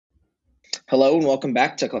Hello and welcome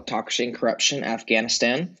back to Kleptocracy and Corruption,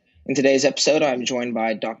 Afghanistan. In today's episode, I'm joined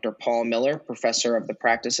by Dr. Paul Miller, Professor of the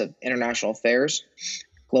Practice of International Affairs,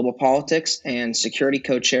 Global Politics, and Security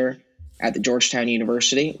Co-Chair at the Georgetown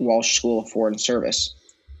University Walsh School of Foreign Service.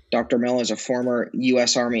 Dr. Miller is a former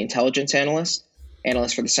U.S. Army intelligence analyst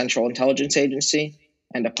for the Central Intelligence Agency,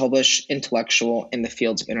 and a published intellectual in the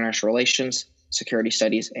fields of international relations, security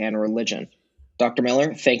studies, and religion. Dr.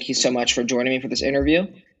 Miller, thank you so much for joining me for this interview.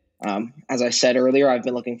 As I said earlier, I've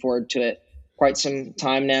been looking forward to it quite some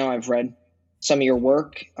time now. I've read some of your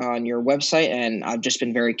work on your website, and I've just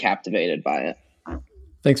been very captivated by it.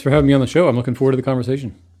 Thanks for having me on the show. I'm looking forward to the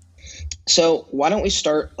conversation. So why don't we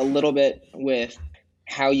start a little bit with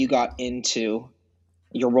how you got into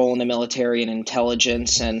your role in the military and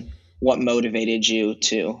intelligence and what motivated you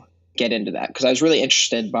to get into that? Because I was really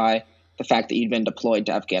interested by the fact that you'd been deployed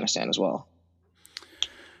to Afghanistan as well.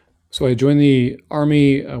 So I joined the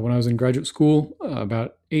Army when I was in graduate school,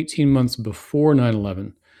 about 18 months before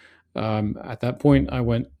 9/11. At that point, I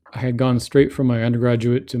had gone straight from my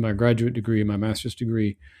undergraduate to my graduate degree, my master's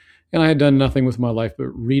degree, and I had done nothing with my life but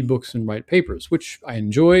read books and write papers, which I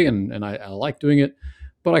enjoy and I like doing it.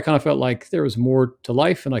 But I kind of felt like there was more to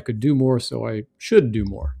life and I could do more, so I should do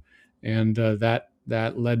more. And that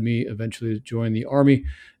led me eventually to join the Army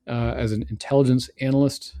as an intelligence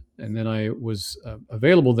analyst. And then I was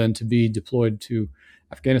available then to be deployed to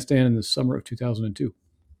Afghanistan in the summer of 2002.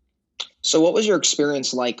 So what was your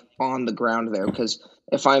experience like on the ground there? Because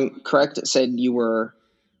if I'm correct, it said you were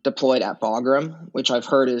deployed at Bagram, which I've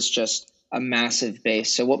heard is just a massive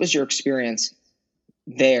base. So what was your experience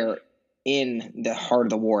there in the heart of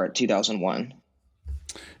the war at 2001?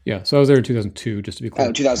 Yeah, so I was there in 2002, just to be clear.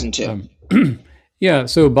 Oh, 2002. Yeah,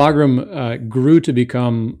 so Bagram grew to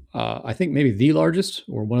become, I think, maybe the largest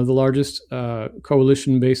or one of the largest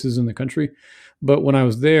coalition bases in the country. But when I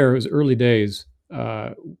was there, it was early days.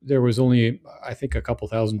 There was only, I think, a couple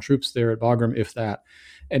thousand troops there at Bagram, if that.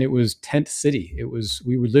 And it was tent city.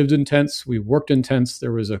 We lived in tents. We worked in tents.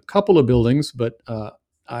 There was a couple of buildings, but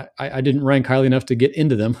I didn't rank highly enough to get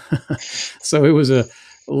into them. So it was a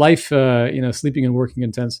life, sleeping and working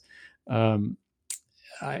in tents.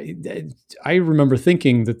 I remember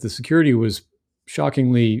thinking that the security was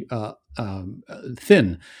shockingly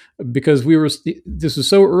thin because this was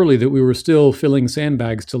so early that we were still filling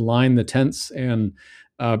sandbags to line the tents and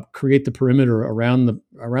create the perimeter around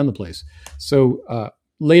the place. So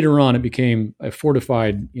later on, it became a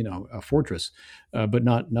fortified, a fortress, but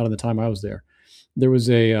not in the time I was there. There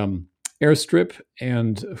was a airstrip,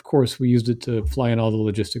 and of course, we used it to fly in all the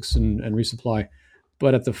logistics and resupply.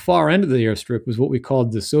 But at the far end of the airstrip was what we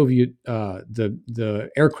called the Soviet, the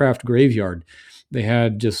aircraft graveyard. They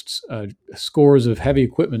had just scores of heavy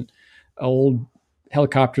equipment, old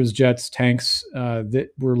helicopters, jets, tanks that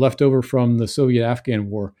were left over from the Soviet-Afghan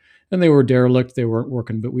war. And they were derelict, they weren't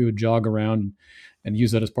working, but we would jog around and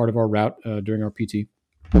use that as part of our route during our PT.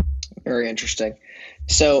 Very interesting.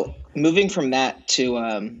 So moving from that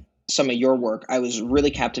to some of your work, I was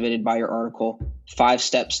really captivated by your article, 5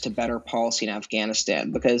 Steps to Better Policy in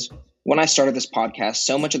Afghanistan, because when I started this podcast,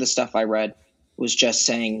 so much of the stuff I read was just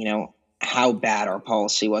saying, how bad our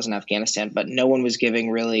policy was in Afghanistan, but no one was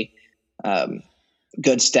giving really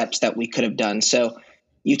good steps that we could have done. So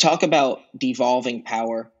you talk about devolving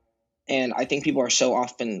power, and I think people are so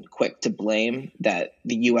often quick to blame that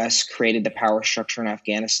the U.S. created the power structure in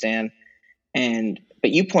Afghanistan.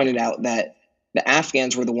 But you pointed out that the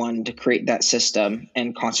Afghans were the one to create that system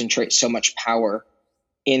and concentrate so much power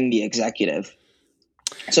in the executive.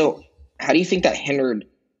 So how do you think that hindered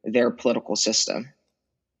their political system?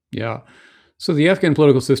 Yeah. So the Afghan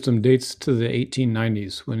political system dates to the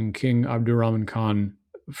 1890s when King Abdurrahman Khan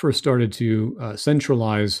first started to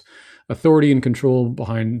centralize authority and control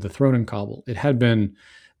behind the throne in Kabul. It had been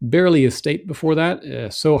barely a state before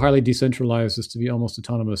that, so highly decentralized as to be almost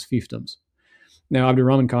autonomous fiefdoms. Now,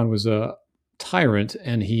 Abdurrahman Khan was a tyrant,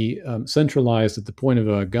 and he centralized at the point of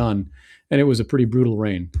a gun, and it was a pretty brutal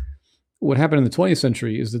reign. What happened in the 20th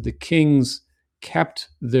century is that the kings kept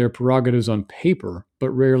their prerogatives on paper,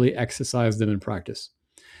 but rarely exercised them in practice.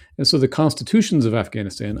 And so the constitutions of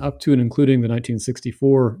Afghanistan, up to and including the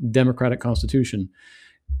 1964 Democratic Constitution,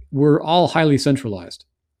 were all highly centralized.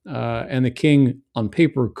 And the king on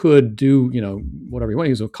paper could do, whatever he wanted.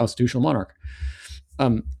 He was a constitutional monarch.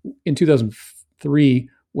 In 2003,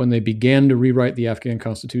 when they began to rewrite the Afghan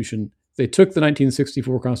constitution, they took the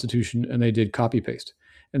 1964 constitution and they did copy-paste.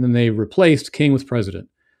 And then they replaced king with president.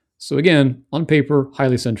 So again, on paper,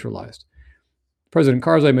 highly centralized. President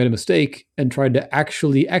Karzai made a mistake and tried to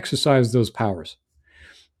actually exercise those powers.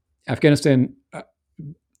 Afghanistan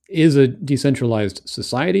is a decentralized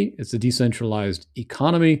society. It's a decentralized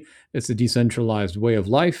economy. It's a decentralized way of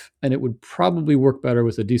life, and it would probably work better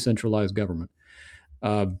with a decentralized government.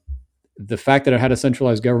 Uh, the fact that it had a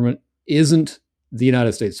centralized government isn't the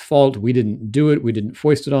United States' fault. We didn't do it. We didn't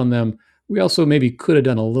foist it on them. We also maybe could have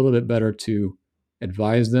done a little bit better to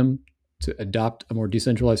advise them to adopt a more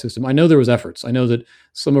decentralized system. I know there was efforts. I know that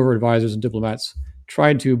some of our advisors and diplomats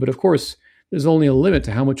tried to, but of course, there's only a limit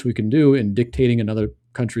to how much we can do in dictating another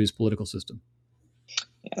country's political system.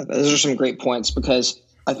 Yeah, those are some great points, because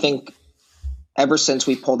I think ever since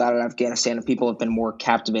we pulled out of Afghanistan and people have been more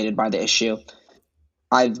captivated by the issue,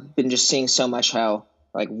 I've been just seeing so much how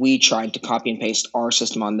like we tried to copy and paste our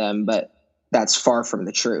system on them, but that's far from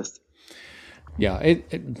the truth. Yeah,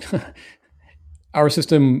 our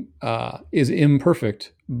system is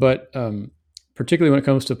imperfect, but particularly when it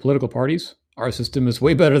comes to political parties, our system is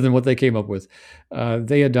way better than what they came up with.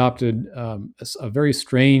 They adopted a very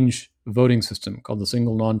strange voting system called the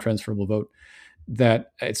single non-transferable vote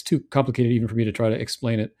that it's too complicated even for me to try to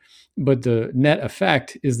explain it. But the net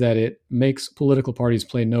effect is that it makes political parties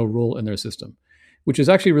play no role in their system, which is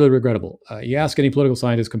actually really regrettable. You ask any political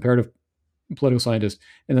scientist, comparative political scientist,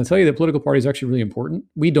 and they'll tell you that political parties are actually really important.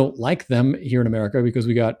 We don't like them here in America because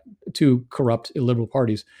we got two corrupt, illiberal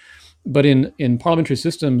parties. But in parliamentary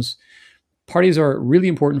systems, parties are really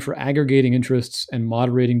important for aggregating interests and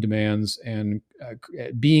moderating demands and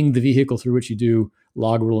being the vehicle through which you do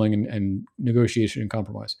log ruling and negotiation and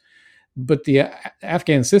compromise. But the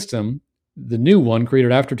Afghan system, the new one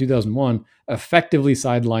created after 2001, effectively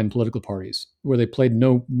sidelined political parties where they played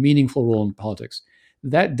no meaningful role in politics.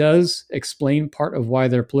 That does explain part of why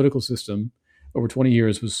their political system over 20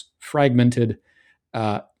 years was fragmented,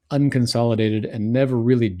 unconsolidated, and never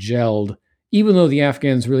really gelled, even though the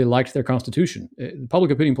Afghans really liked their constitution. The public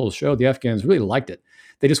opinion polls show the Afghans really liked it.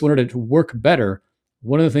 They just wanted it to work better.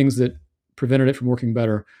 One of the things that prevented it from working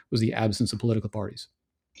better was the absence of political parties.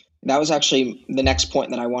 That was actually the next point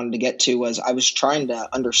that I wanted to get to. Was I was trying to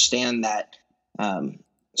understand that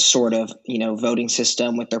sort of, voting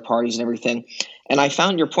system with their parties and everything. And I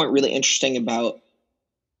found your point really interesting about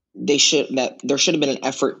there should have been an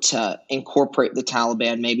effort to incorporate the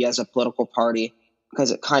Taliban maybe as a political party,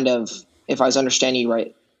 because it kind of, if I was understanding you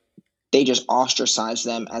right, they just ostracize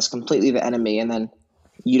them as completely the enemy, and then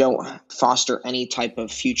you don't foster any type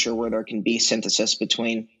of future where there can be synthesis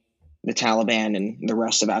between the Taliban and the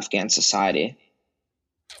rest of Afghan society.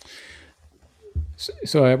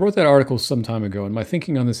 So I wrote that article some time ago, and my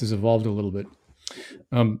thinking on this has evolved a little bit.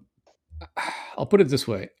 I'll put it this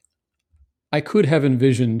way. I could have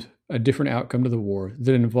envisioned a different outcome to the war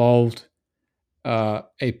that involved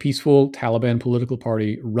a peaceful Taliban political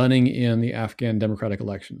party running in the Afghan democratic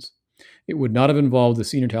elections. It would not have involved the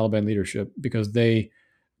senior Taliban leadership because they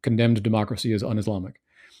condemned democracy as un-Islamic.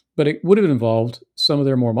 But it would have involved some of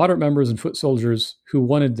their more moderate members and foot soldiers who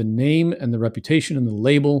wanted the name and the reputation and the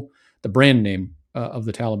label, the brand name of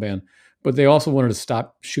the Taliban, but they also wanted to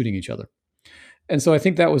stop shooting each other. And so I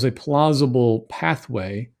think that was a plausible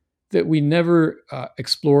pathway that we never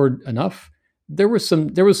explored enough. There was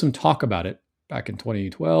some talk about it back in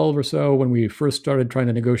 2012 or so when we first started trying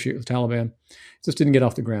to negotiate with the Taliban. It just didn't get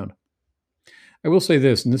off the ground. I will say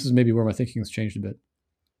this, and this is maybe where my thinking has changed a bit.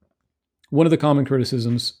 One of the common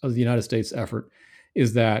criticisms of the United States effort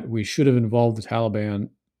is that we should have involved the Taliban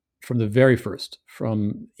from the very first,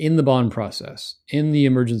 from in the bond process, in the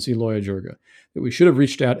emergency Loya Jirga, that we should have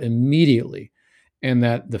reached out immediately, and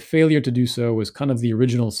that the failure to do so was kind of the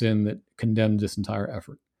original sin that condemned this entire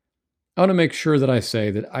effort. I want to make sure that I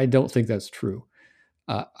say that I don't think that's true.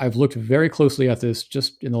 I've looked very closely at this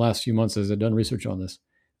just in the last few months as I've done research on this.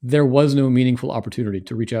 There was no meaningful opportunity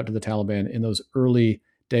to reach out to the Taliban in those early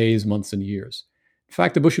days, months, and years. In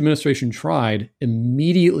fact, the Bush administration tried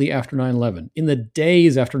immediately after 9/11, in the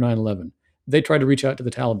days after 9/11, they tried to reach out to the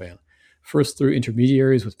Taliban, first through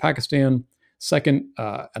intermediaries with Pakistan. Second,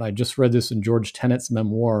 and I just read this in George Tenet's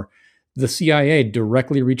memoir, the CIA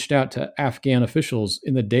directly reached out to Afghan officials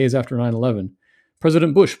in the days after 9/11.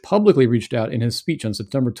 President Bush publicly reached out in his speech on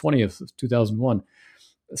September 20th, 2001.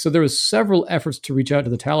 So there was several efforts to reach out to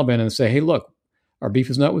the Taliban and say, hey, look, our beef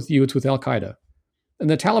is not with you, it's with al-Qaeda. And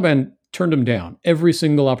the Taliban turned them down. Every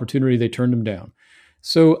single opportunity, they turned them down.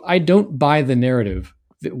 So I don't buy the narrative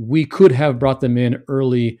that we could have brought them in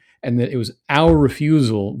early and that it was our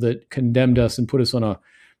refusal that condemned us and put us on a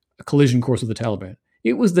collision course with the Taliban.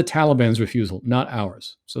 It was the Taliban's refusal, not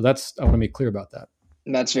ours. So I want to make clear about that.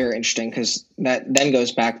 That's very interesting, because that then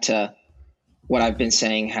goes back to what I've been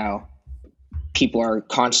saying, how people are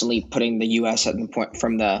constantly putting the U.S.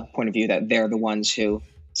 from the point of view that they're the ones who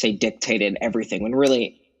say dictated everything, when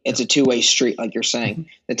really it's a two-way street, like you're saying.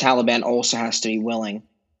 The Taliban also has to be willing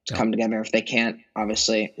to come together. If they can't,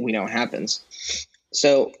 obviously, we know what happens.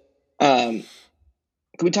 So, can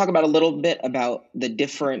we talk about a little bit about the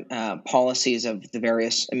different policies of the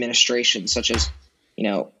various administrations, such as,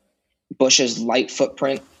 Bush's light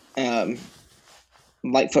footprint type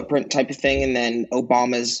of thing, and then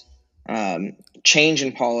Obama's change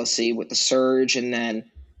in policy with the surge, and then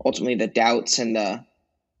ultimately the doubts and the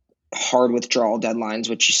hard withdrawal deadlines,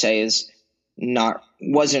 which you say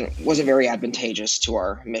wasn't very advantageous to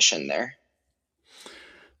our mission there.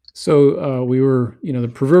 So we were,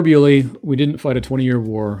 proverbially, we didn't fight a 20-year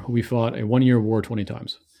war. We fought a 1-year war 20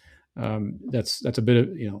 times. That's a bit of,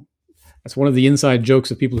 that's one of the inside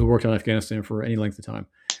jokes of people who worked on Afghanistan for any length of time.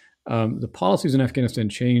 The policies in Afghanistan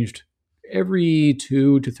changed every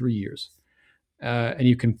 2 to 3 years. And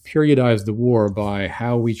you can periodize the war by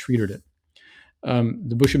how we treated it.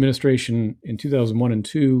 The Bush administration in 2001 and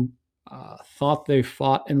 2 thought they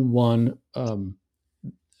fought and won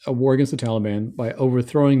a war against the Taliban by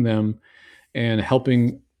overthrowing them and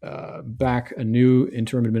helping back a new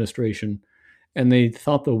interim administration. And they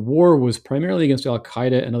thought the war was primarily against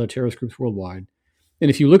al-Qaeda and other terrorist groups worldwide. And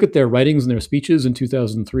if you look at their writings and their speeches in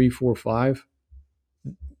 2003, 4, 5,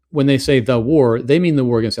 when they say the war, they mean the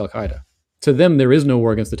war against al-Qaeda. To them, there is no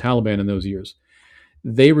war against the Taliban in those years.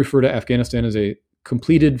 They refer to Afghanistan as a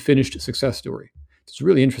completed, finished success story. It's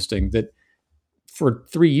really interesting that for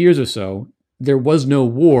 3 years or so, there was no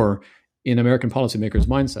war in American policymakers'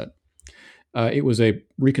 mindset. It was a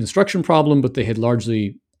reconstruction problem, but they had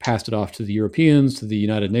largely passed it off to the Europeans, to the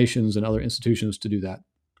United Nations, and other institutions to do that.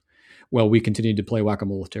 Well, we continued to play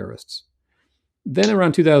whack-a-mole with terrorists. Then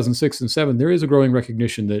around 2006 and 7, there is a growing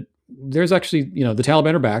recognition that there's actually, the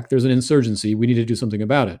Taliban are back. There's an insurgency. We need to do something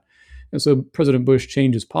about it. And so President Bush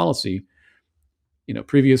changed his policy.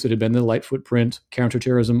 Previous it had been the light footprint,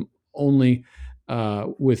 counterterrorism only,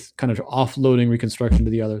 with kind of offloading reconstruction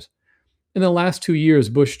to the others. In the last 2 years,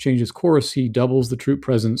 Bush changes course. He doubles the troop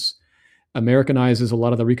presence, Americanizes a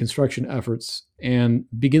lot of the reconstruction efforts, and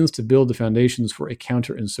begins to build the foundations for a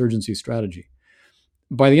counterinsurgency strategy.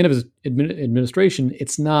 By the end of his administration,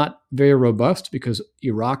 it's not very robust because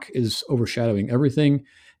Iraq is overshadowing everything,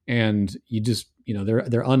 and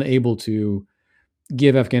they're unable to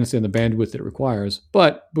give Afghanistan the bandwidth that it requires.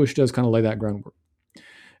 But Bush does kind of lay that groundwork.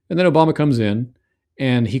 And then Obama comes in,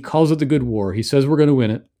 and he calls it the good war. He says we're going to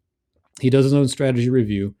win it. He does his own strategy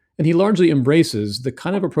review, and he largely embraces the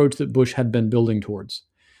kind of approach that Bush had been building towards.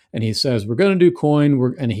 And he says, we're going to do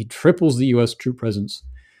COIN, and he triples the U.S. troop presence,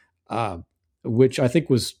 which I think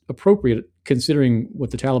was appropriate considering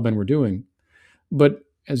what the Taliban were doing. But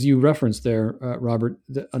as you referenced there, Robert,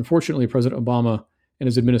 unfortunately, President Obama and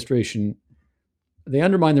his administration, they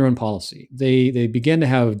undermined their own policy. They began to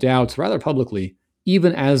have doubts rather publicly,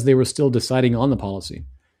 even as they were still deciding on the policy.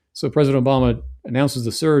 So President Obama announces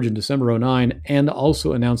the surge in December 2009 and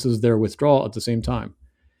also announces their withdrawal at the same time.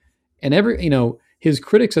 And his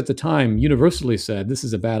critics at the time universally said this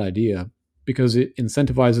is a bad idea because it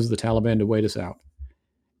incentivizes the Taliban to wait us out.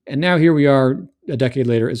 And now here we are a decade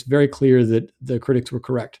later. It's very clear that the critics were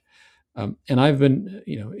correct. And I've been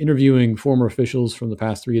interviewing former officials from the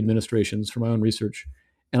past 3 administrations for my own research,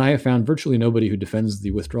 and I have found virtually nobody who defends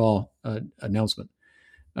the withdrawal announcement.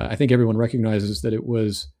 I think everyone recognizes that it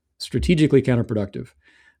was strategically counterproductive,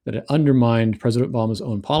 that it undermined President Obama's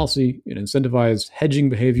own policy, it incentivized hedging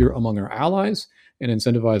behavior among our allies, and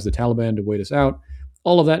incentivized the Taliban to wait us out.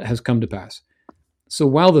 All of that has come to pass. So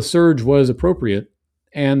while the surge was appropriate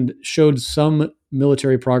and showed some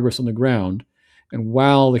military progress on the ground, and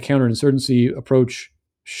while the counterinsurgency approach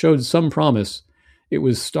showed some promise, it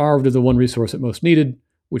was starved of the one resource it most needed,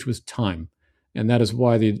 which was time. And that is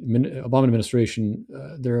why the Obama administration,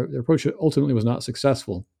 their approach ultimately was not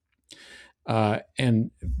successful.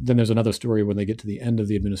 And then there's another story when they get to the end of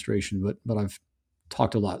the administration, but I've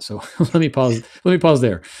talked a lot, so let me pause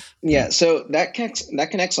there. Yeah, so that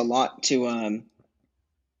connects a lot to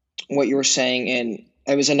what you were saying, and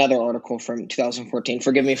it was another article from 2014.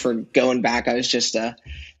 Forgive me for going back. I was just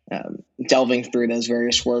delving through those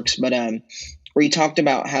various works, but where you talked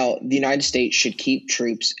about how the United States should keep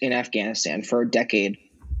troops in Afghanistan for a decade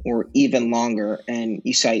or even longer, and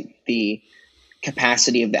you cite the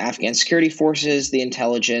capacity of the Afghan security forces, the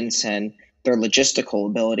intelligence, and their logistical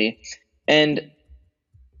ability. And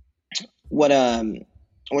what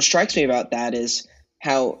strikes me about that is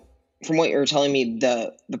how, from what you're telling me,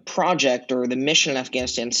 the project or the mission in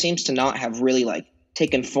Afghanistan seems to not have really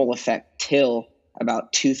taken full effect till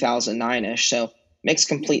about 2009-ish. So it makes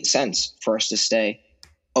complete sense for us to stay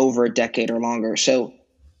over a decade or longer. So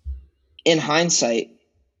in hindsight,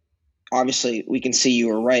 obviously we can see you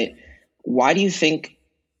were right. Why do you think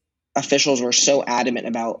officials were so adamant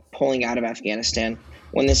about pulling out of Afghanistan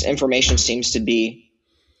when this information seems to be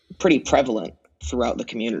pretty prevalent throughout the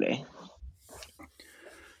community?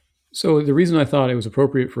 So the reason I thought it was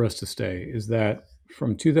appropriate for us to stay is that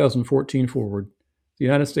from 2014 forward, the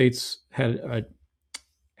United States had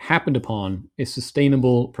happened upon a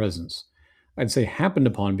sustainable presence. I'd say happened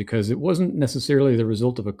upon because it wasn't necessarily the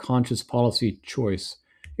result of a conscious policy choice.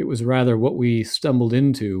 It was rather what we stumbled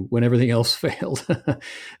into when everything else failed.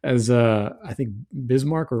 As I think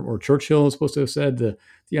Bismarck or Churchill is supposed to have said, the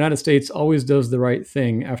United States always does the right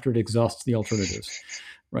thing after it exhausts the alternatives.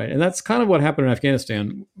 Right. And that's kind of what happened in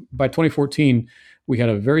Afghanistan. By 2014, we had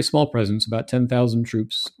a very small presence, about 10,000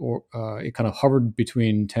 troops, or it kind of hovered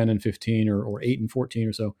between 10 and 15 or 8 and 14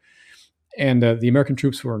 or so. And the American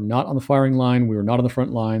troops were not on the firing line. We were not on the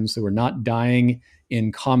front lines. They were not dying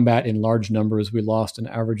in combat in large numbers. We lost an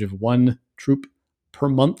average of 1 troop per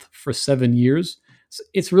month for 7 years. So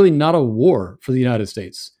it's really not a war for the United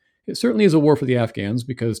States. It certainly is a war for the Afghans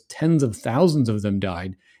because tens of thousands of them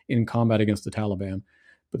died in combat against the Taliban.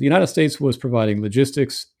 But the United States was providing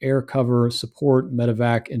logistics, air cover, support,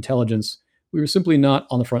 medevac, intelligence. We were simply not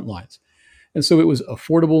on the front lines. And so it was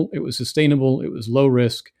affordable, it was sustainable, it was low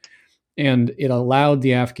risk, and it allowed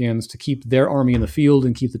the Afghans to keep their army in the field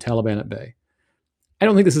and keep the Taliban at bay. I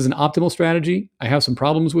don't think this is an optimal strategy. I have some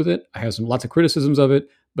problems with it. I have lots of criticisms of it,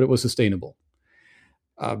 but it was sustainable.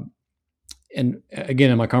 And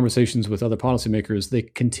again, in my conversations with other policymakers, they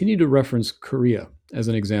continue to reference Korea as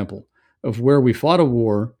an example of where we fought a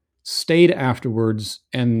war, stayed afterwards,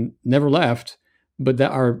 and never left, but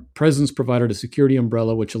that our presence provided a security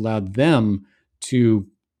umbrella which allowed them to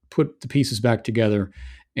put the pieces back together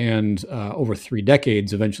and over 3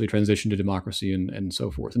 decades eventually transition to democracy and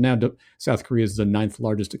so forth. And now South Korea is the 9th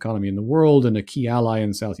largest economy in the world and a key ally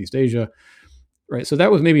in Southeast Asia. Right? So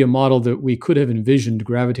that was maybe a model that we could have envisioned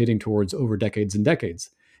gravitating towards over decades and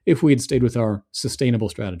decades if we had stayed with our sustainable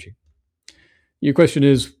strategy. Your question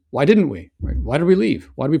is, why didn't we? Right? Why did we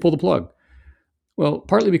leave? Why did we pull the plug? Well,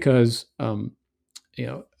 partly because, by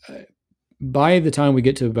the time we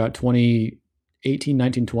get to about 2018,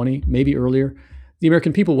 19, 20, maybe earlier, the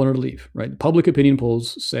American people wanted to leave. Right? Public opinion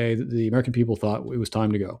polls say that the American people thought it was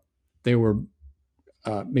time to go. They were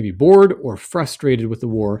maybe bored or frustrated with the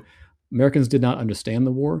war. Americans did not understand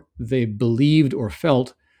the war. They believed or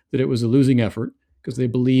felt that it was a losing effort because they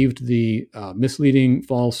believed the misleading,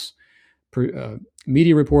 false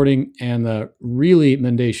media reporting and the really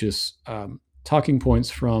mendacious talking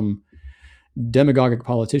points from demagogic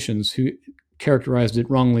politicians who characterized it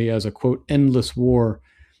wrongly as a, quote, endless war.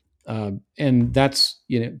 And that's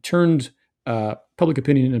turned public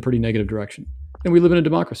opinion in a pretty negative direction. And we live in a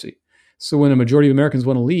democracy. So when a majority of Americans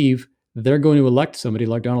want to leave, they're going to elect somebody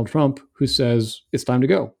like Donald Trump who says it's time to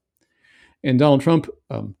go. And Donald Trump,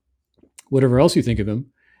 whatever else you think of him,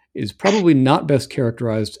 is probably not best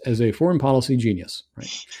characterized as a foreign policy genius.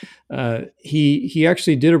 Right? He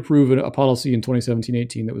actually did approve a policy in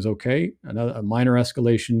 2017-18 that was okay, a minor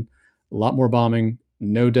escalation, a lot more bombing,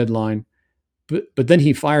 no deadline. But then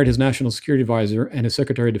he fired his national security advisor and his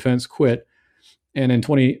secretary of defense quit. And in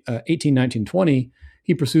 2018, 19, 20,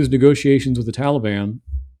 he pursues negotiations with the Taliban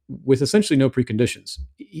with essentially no preconditions.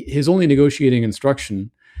 His only negotiating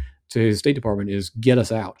instruction to his State Department is get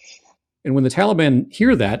us out. And when the Taliban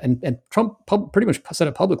hear that, and Trump pretty much said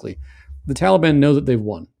it publicly, the Taliban know that they've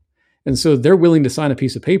won. And so they're willing to sign a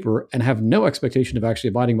piece of paper and have no expectation of actually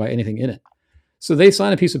abiding by anything in it. So they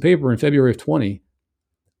sign a piece of paper in February of 20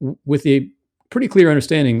 with a pretty clear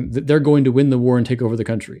understanding that they're going to win the war and take over the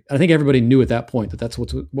country. I think everybody knew at that point that that's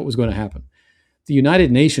what was going to happen. The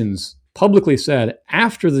United Nations publicly said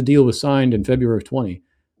after the deal was signed in February of 20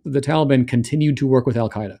 that the Taliban continued to work with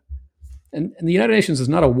al-Qaeda. And the United Nations is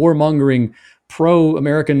not a warmongering,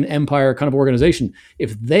 pro-American empire kind of organization.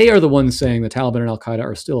 If they are the ones saying the Taliban and al-Qaeda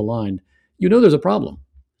are still aligned, there's a problem.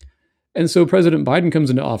 And so President Biden comes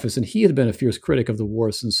into office, and he had been a fierce critic of the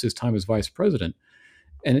war since his time as vice president.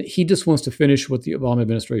 And he just wants to finish what the Obama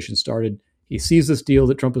administration started. He sees this deal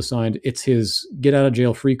that Trump has signed. It's his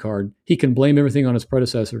get-out-of-jail-free card. He can blame everything on his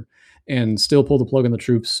predecessor and still pull the plug on the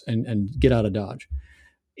troops and get out of Dodge.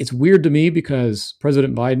 It's weird to me because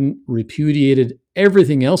President Biden repudiated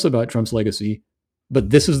everything else about Trump's legacy, but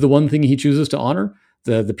this is the one thing he chooses to honor,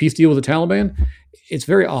 the peace deal with the Taliban. It's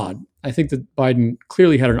very odd. I think that Biden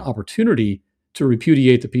clearly had an opportunity to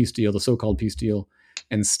repudiate the peace deal, the so-called peace deal,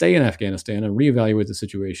 and stay in Afghanistan and reevaluate the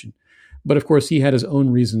situation. But of course, he had his own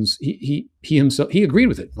reasons. He himself, he agreed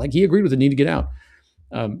with it. He agreed with the need to get out.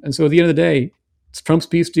 And so at the end of the day, it's Trump's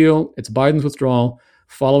peace deal. It's Biden's withdrawal,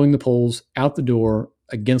 following the polls out the door.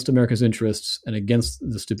 against America's interests and against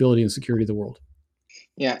the stability and security of the world.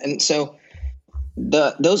 Yeah, and so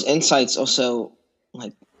those insights also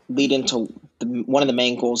like lead into one of the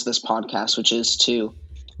main goals of this podcast, which is to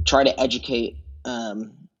try to educate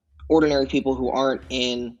ordinary people who aren't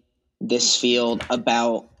in this field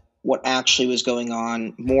about what actually was going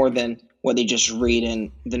on, more than what they just read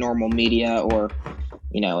in the normal media or,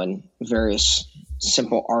 in various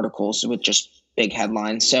simple articles with just big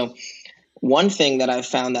headlines. So one thing that I've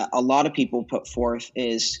found that a lot of people put forth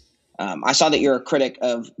is I saw that you're a critic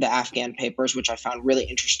of the Afghan papers, which I found really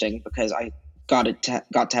interesting because I got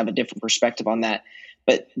to have a different perspective on that.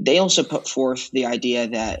 But they also put forth the idea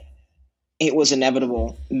that it was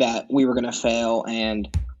inevitable that we were going to fail and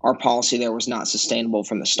our policy there was not sustainable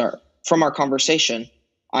from the start. From our conversation,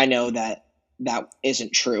 I know that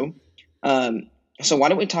isn't true. So why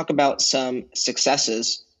don't we talk about some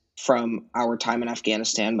successes from our time in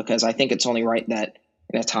Afghanistan? Because I think it's only right that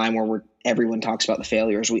in a time where everyone talks about the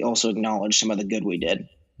failures, we also acknowledge some of the good we did.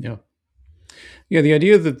 Yeah. The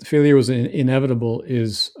idea that the failure was inevitable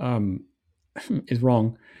is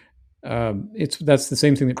wrong. That's the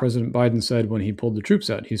same thing that President Biden said when he pulled the troops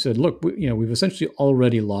out. He said, "Look, we've essentially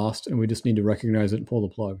already lost, and we just need to recognize it and pull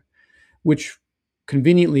the plug," which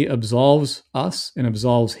conveniently absolves us and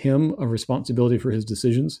absolves him of responsibility for his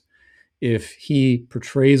decisions. If he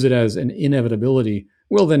portrays it as an inevitability,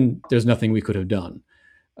 well, then there's nothing we could have done,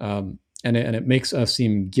 and it makes us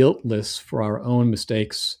seem guiltless for our own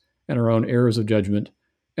mistakes and our own errors of judgment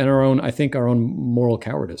and our own moral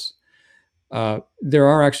cowardice. There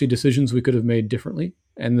are actually decisions we could have made differently,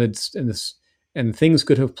 and things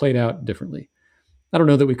could have played out differently. I don't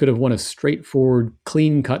know that we could have won a straightforward,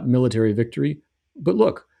 clean-cut military victory, but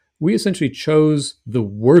look, we essentially chose the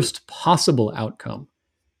worst possible outcome.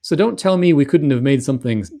 So don't tell me we couldn't have made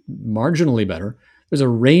something marginally better. There's a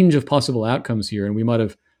range of possible outcomes here, and we might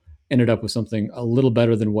have ended up with something a little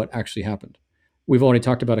better than what actually happened. We've already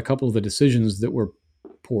talked about a couple of the decisions that were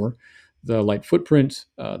poor. The light footprint,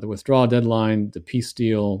 the withdrawal deadline, the peace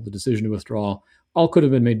deal, the decision to withdraw, all could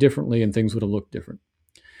have been made differently and things would have looked different.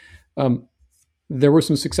 There were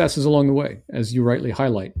some successes along the way, as you rightly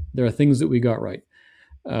highlight. There are things that we got right.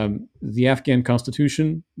 The Afghan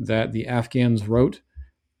constitution that the Afghans wrote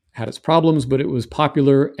had its problems, but it was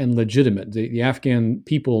popular and legitimate. The Afghan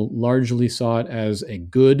people largely saw it as a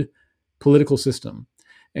good political system.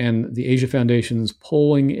 And the Asia Foundation's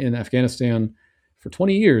polling in Afghanistan for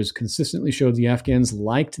 20 years consistently showed the Afghans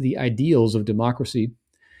liked the ideals of democracy.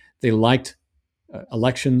 They liked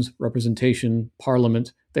elections, representation,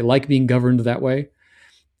 parliament. They like being governed that way.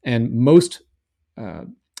 And most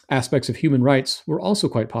aspects of human rights were also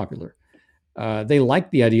quite popular. They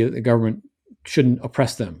liked the idea that the government shouldn't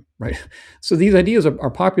oppress them, right? So these ideas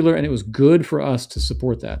are popular, and it was good for us to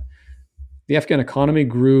support that. The Afghan economy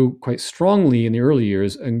grew quite strongly in the early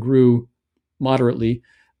years and grew moderately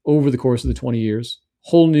over the course of the 20 years.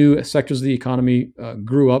 Whole new sectors of the economy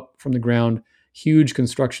grew up from the ground, huge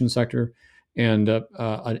construction sector, and a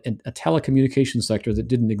telecommunications sector that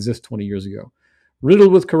didn't exist 20 years ago.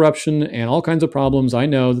 Riddled with corruption and all kinds of problems. I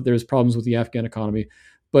know that there's problems with the Afghan economy,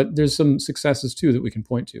 but there's some successes too that we can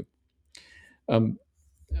point to.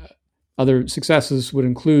 Other successes would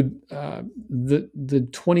include the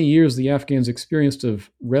 20 years the Afghans experienced of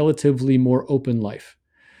relatively more open life.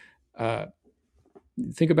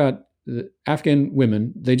 Think about the Afghan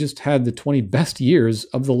women. They just had the 20 best years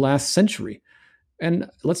of the last century. And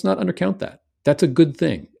let's not undercount that. That's a good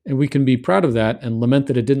thing. And we can be proud of that and lament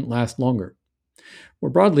that it didn't last longer. More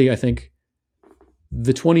broadly, I think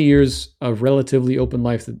the 20 years of relatively open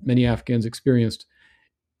life that many Afghans experienced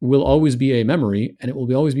will always be a memory, and it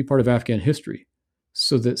will always be part of Afghan history,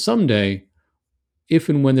 so that someday, if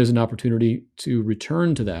and when there's an opportunity to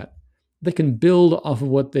return to that, they can build off of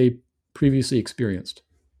what they previously experienced.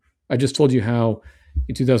 I just told you how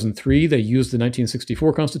in 2003 they used the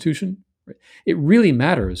 1964 Constitution. It really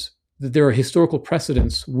matters that there are historical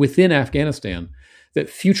precedents within Afghanistan that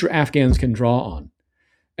future Afghans can draw on.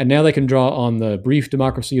 And now they can draw on the brief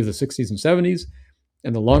democracy of the 60s and 70s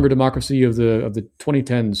and the longer democracy of the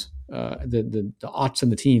 2010s, the aughts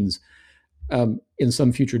and the teens, in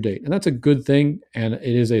some future date. And that's a good thing, and it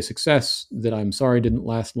is a success that I'm sorry didn't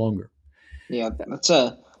last longer. Yeah,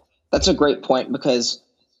 that's a great point, because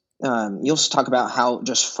you also talk about how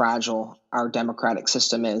just fragile our democratic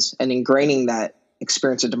system is, and ingraining that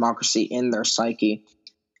experience of democracy in their psyche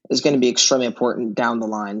is going to be extremely important down the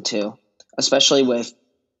line too, especially with,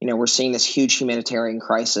 we're seeing this huge humanitarian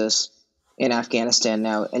crisis in Afghanistan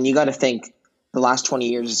now. And you got to think the last 20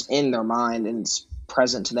 years is in their mind and it's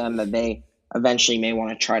present to them that they eventually may want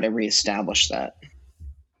to try to reestablish that.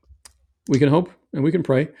 We can hope. and we can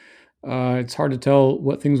pray. It's hard to tell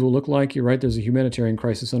what things will look like. You're right. There's a humanitarian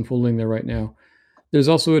crisis unfolding there right now. There's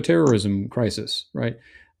also a terrorism crisis, right?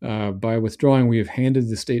 By withdrawing, we have handed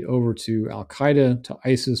the state over to Al Qaeda, to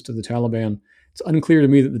ISIS, to the Taliban. It's unclear to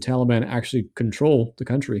me that the Taliban actually control the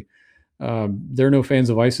country. They're no fans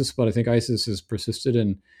of ISIS, but I think ISIS has persisted,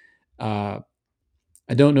 and I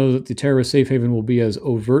don't know that the terrorist safe haven will be as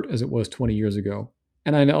overt as it was 20 years ago.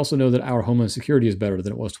 And I also know that our homeland security is better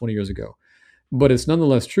than it was 20 years ago. But it's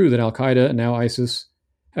nonetheless true that Al Qaeda and now ISIS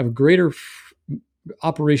have greater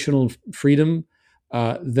operational freedom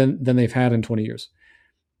than they've had in 20 years.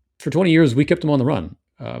 For 20 years, we kept them on the run.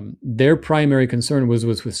 Their primary concern was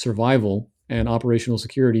with survival and operational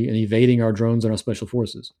security and evading our drones and our special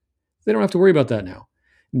forces. They don't have to worry about that now.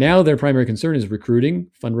 Now their primary concern is recruiting,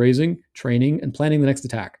 fundraising, training, and planning the next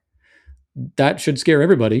attack. That should scare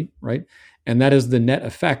everybody, right? And that is the net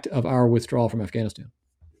effect of our withdrawal from Afghanistan.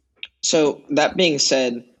 So that being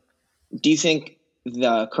said, do you think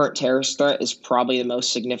the current terrorist threat is probably the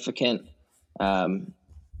most significant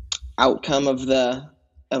outcome of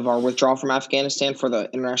our withdrawal from Afghanistan for the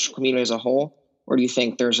international community as a whole, or do you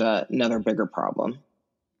think there's another bigger problem?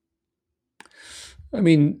 I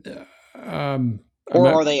mean,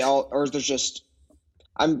 are they all? Or is there just?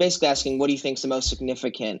 I'm basically asking, what do you think is the most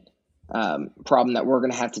significant problem that we're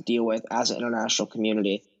going to have to deal with as an international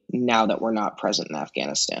community now that we're not present in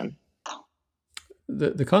Afghanistan?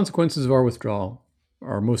 The consequences of our withdrawal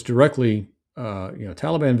are most directly,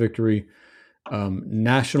 Taliban victory,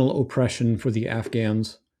 national oppression for the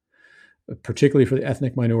Afghans, particularly for the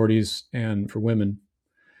ethnic minorities and for women,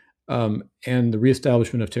 and the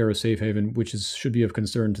reestablishment of terrorist safe haven, which should be of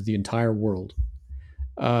concern to the entire world.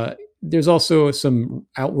 There's also some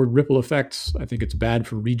outward ripple effects. I think it's bad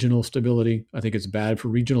for regional stability. I think it's bad for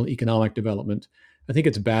regional economic development. I think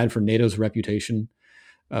it's bad for NATO's reputation.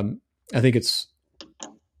 I think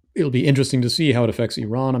it'll be interesting to see how it affects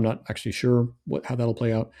Iran. I'm not actually sure how that'll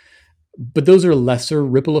play out. But those are lesser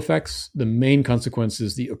ripple effects. The main consequence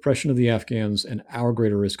is the oppression of the Afghans and our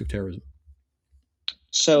greater risk of terrorism.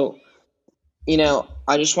 So,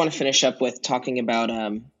 I just want to finish up with talking about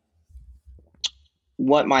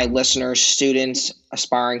what my listeners, students,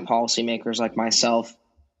 aspiring policymakers like myself,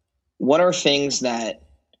 what are things that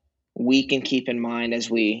we can keep in mind as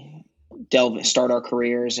we start our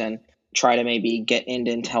careers and try to maybe get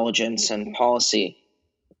into intelligence and policy?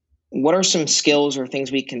 What are some skills or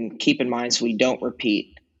things we can keep in mind so we don't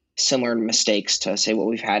repeat similar mistakes to, say, what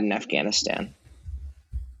we've had in Afghanistan?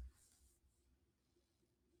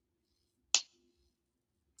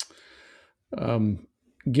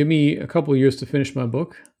 Give me a couple of years to finish my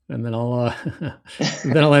book, and then I'll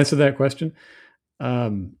answer that question.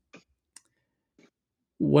 One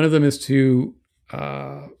of them is to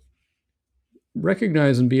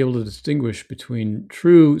recognize and be able to distinguish between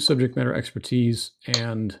true subject matter expertise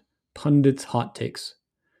and pundits' hot takes.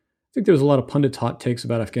 I think there was a lot of pundits' hot takes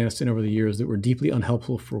about Afghanistan over the years that were deeply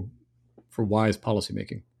unhelpful for wise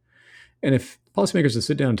policymaking. And if policymakers to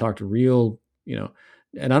sit down and talk to real,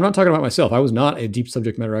 and I'm not talking about myself. I was not a deep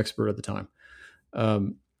subject matter expert at the time.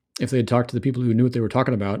 If they had talked to the people who knew what they were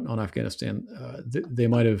talking about on Afghanistan, they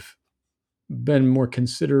might have been more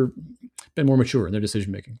mature in their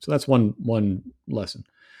decision making. So that's one lesson.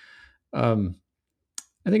 I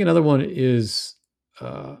think another one is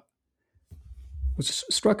what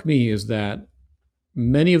struck me is that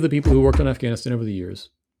many of the people who worked on Afghanistan over the years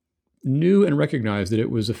knew and recognized that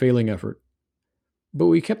it was a failing effort, but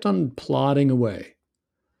we kept on plodding away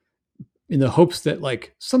in the hopes that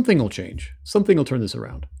something will change, something will turn this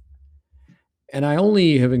around. And I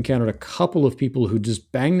only have encountered a couple of people who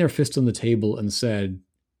just banged their fist on the table and said,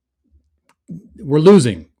 we're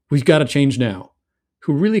losing, we've got to change now,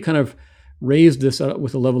 who really kind of raised this up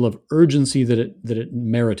with a level of urgency that it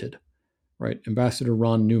merited, right? Ambassador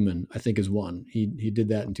Ron Newman, I think, is one. He did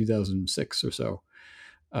that in 2006 or so.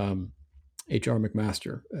 H.R.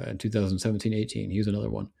 McMaster in 2017-18, he was another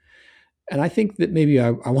one. And I think that maybe I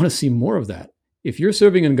want to see more of that. If you're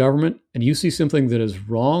serving in government and you see something that is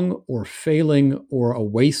wrong or failing or a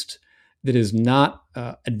waste that is not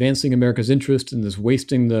advancing America's interest and is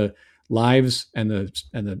wasting the lives and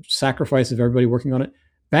the sacrifice of everybody working on it,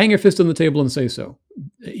 bang your fist on the table and say so.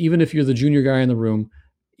 Even if you're the junior guy in the room,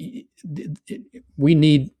 we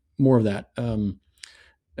need more of that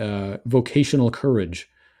vocational courage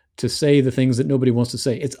to say the things that nobody wants to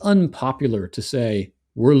say. It's unpopular to say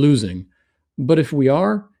we're losing, but if we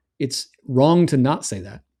are, it's wrong to not say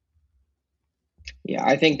that. Yeah,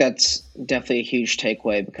 I think that's definitely a huge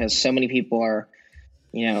takeaway because so many people are,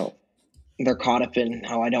 they're caught up in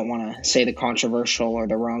how I don't want to say the controversial or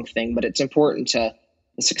the wrong thing, but it's important to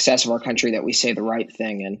the success of our country that we say the right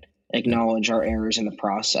thing and acknowledge our errors in the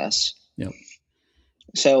process. Yeah.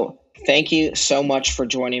 So thank you so much for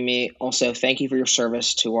joining me. Also, thank you for your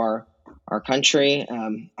service to our country.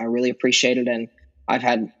 I really appreciate it, and I've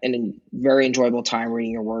had a very enjoyable time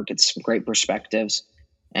reading your work. It's some great perspectives,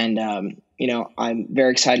 and I'm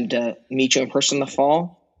very excited to meet you in person in the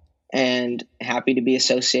fall, and happy to be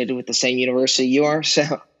associated with the same university you are.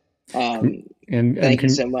 So, thank you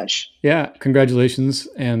so much. Yeah, congratulations,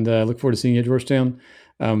 and look forward to seeing you at Georgetown.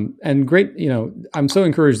 And great, I'm so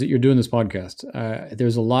encouraged that you're doing this podcast.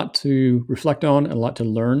 There's a lot to reflect on and a lot to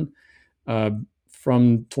learn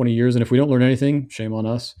from 20 years. And if we don't learn anything, shame on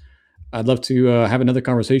us. I'd love to have another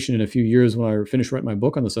conversation in a few years when I finish writing my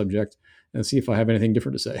book on the subject and see if I have anything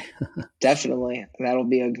different to say. Definitely. That'll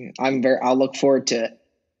be I'll look forward to it.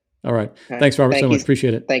 All right. Thanks, Robert, so much.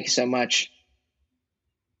 Appreciate it. Thank you so much.